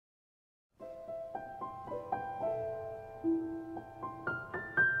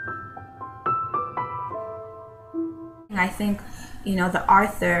I think, you know, the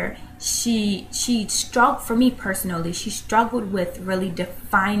author, she struggled, for me personally, she struggled with really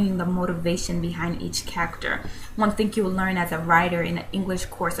defining the motivation behind each character. One thing you'll learn as a writer in an English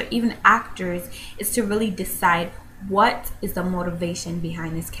course, or even actors, is to really decide what is the motivation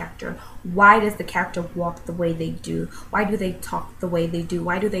behind this character. Why does the character walk the way they do? Why do they talk the way they do?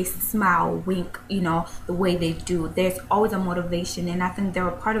 Why do they smile, wink, you know, the way they do? There's always a motivation. And I think there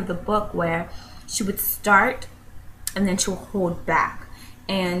were part of the book where she would start and then she'll hold back.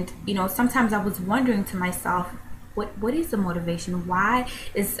 And, you know, sometimes I was wondering to myself, what is the motivation? Why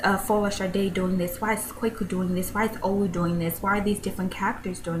is Fola Sade doing this? Why is Kwaku doing this? Why is Olu doing this? Why are these different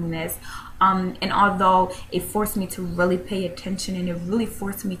characters doing this? And although it forced me to really pay attention, and it really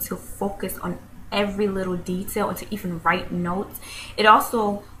forced me to focus on every little detail and to even write notes, it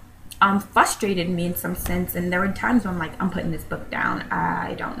also frustrated me in some sense. And there were times when I'm like, I'm putting this book down.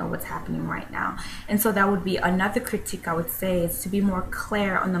 I don't know what's happening right now. And so that would be another critique I would say, is to be more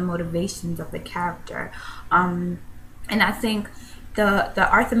clear on the motivations of the character. And I think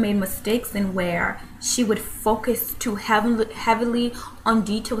the author made mistakes in where she would focus too heavily on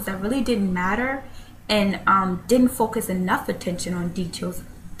details that really didn't matter, and didn't focus enough attention on details,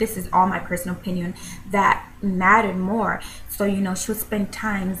 this is all my personal opinion, that mattered more. So, you know, she would spend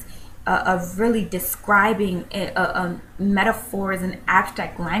times of really describing metaphors and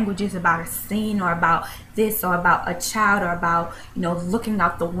abstract languages about a scene, or about this, or about a child, or about, you know, looking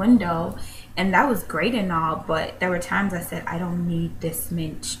out the window. And that was great and all, but there were times I said, I don't need this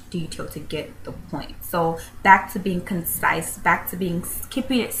much detail to get the point. So back to being concise, back to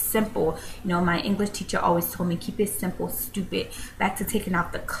keeping it simple. You know, my English teacher always told me, keep it simple, stupid. Back to taking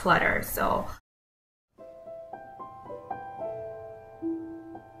out the clutter. So